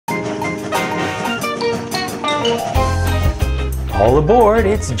All aboard,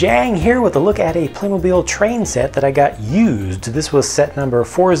 it's Jang here with a look at a Playmobil train set that I got used. This was set number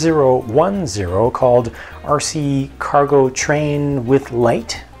 4010 called RC Cargo Train with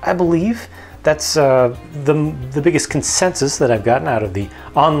Light, I believe. That's the biggest consensus that I've gotten out of the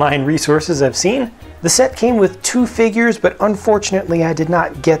online resources I've seen. The set came with 2 figures, but unfortunately I did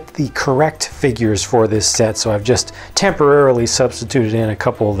not get the correct figures for this set, so I've just temporarily substituted in a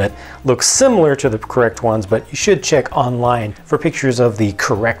couple that look similar to the correct ones, but you should check online for pictures of the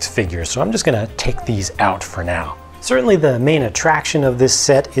correct figures. So I'm just gonna take these out for now. Certainly the main attraction of this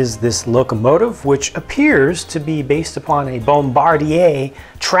set is this locomotive, which appears to be based upon a Bombardier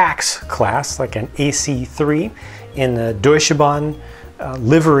Trax class, like an AC3 in the Deutsche Bahn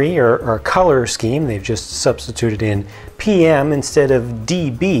livery or color scheme. They've just substituted in PM instead of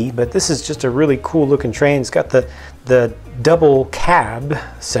DB, but this is just a really cool looking train. It's got the double cab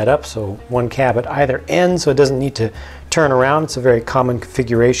setup, so one cab at either end, so it doesn't need to turn around. It's a very common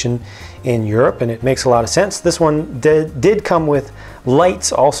configuration in Europe, and it makes a lot of sense. This one did come with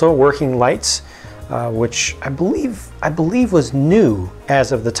lights, also working lights, which I believe was new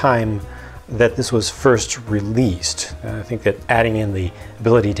as of the time that this was first released. I think that adding in the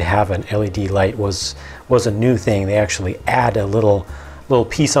ability to have an LED light was a new thing. They actually add a little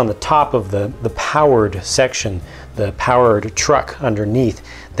piece on the top of the powered section, the powered truck underneath,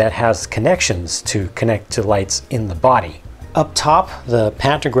 that has connections to connect to lights in the body. Up top, the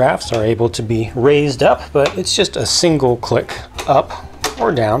pantographs are able to be raised up, but it's just a single click up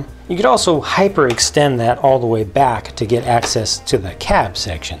or down. You could also hyperextend that all the way back to get access to the cab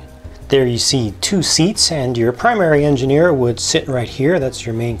section. There you see 2 seats, and your primary engineer would sit right here. That's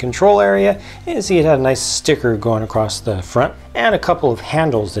your main control area. And you see it had a nice sticker going across the front and a couple of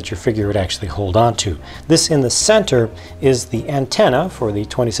handles that your figure would actually hold on to. This in the center is the antenna for the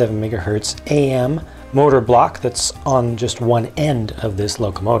 27 megahertz AM motor block that's on just one end of this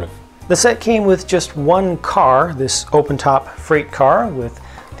locomotive. The set came with just one car, this open-top freight car with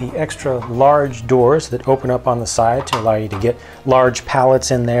the extra large doors that open up on the side to allow you to get large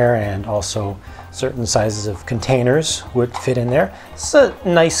pallets in there, and also certain sizes of containers would fit in there. It's a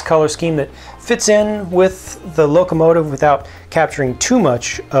nice color scheme that fits in with the locomotive without capturing too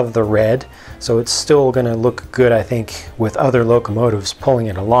much of the red, so it's still going to look good, I think, with other locomotives pulling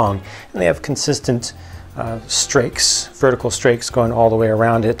it along. And they have consistent strakes, vertical strakes going all the way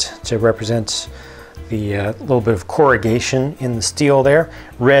around it to represent the little bit of corrugation in the steel there.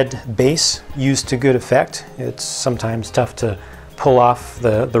 Red base used to good effect. It's sometimes tough to pull off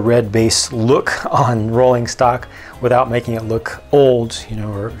the red base look on rolling stock without making it look old, you know,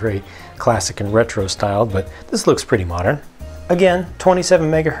 or very classic and retro styled, but this looks pretty modern. Again,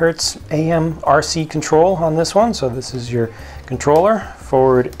 27 megahertz AM RC control on this one, so this is your controller,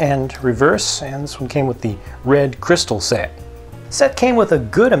 forward and reverse, and this one came with the red crystal set. The set came with a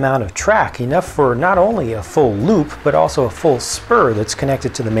good amount of track, enough for not only a full loop, but also a full spur that's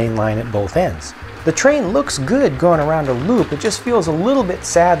connected to the main line at both ends. The train looks good going around a loop. It just feels a little bit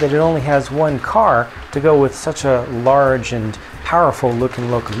sad that it only has one car to go with such a large and powerful looking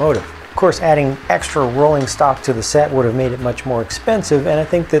locomotive. Of course, adding extra rolling stock to the set would have made it much more expensive, and I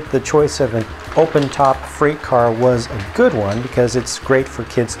think that the choice of an open-top freight car was a good one because it's great for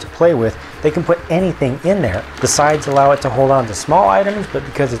kids to play with. They can put anything in there. The sides allow it to hold on to small items, but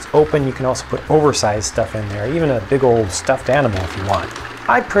because it's open, you can also put oversized stuff in there, even a big old stuffed animal if you want.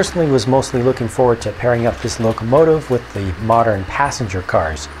 I personally was mostly looking forward to pairing up this locomotive with the modern passenger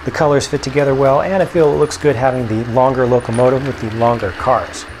cars. The colors fit together well, and I feel it looks good having the longer locomotive with the longer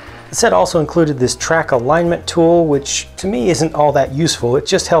cars. The set also included this track alignment tool, which to me isn't all that useful. It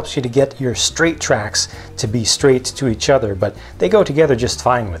just helps you to get your straight tracks to be straight to each other, but they go together just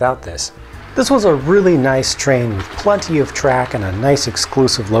fine without this. This was a really nice train with plenty of track and a nice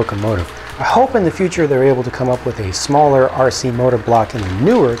exclusive locomotive. I hope in the future they're able to come up with a smaller RC motor block in the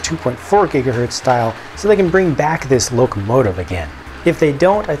newer 2.4 gigahertz style so they can bring back this locomotive again. If they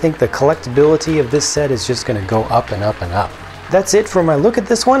don't, I think the collectability of this set is just going to go up and up and up. That's it for my look at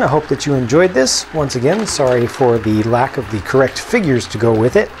this one. I hope that you enjoyed this. Once again, sorry for the lack of the correct figures to go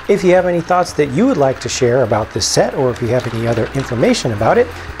with it. If you have any thoughts that you would like to share about this set, or if you have any other information about it,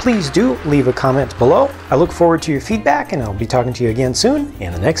 please do leave a comment below. I look forward to your feedback, and I'll be talking to you again soon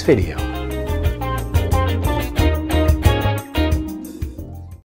in the next video.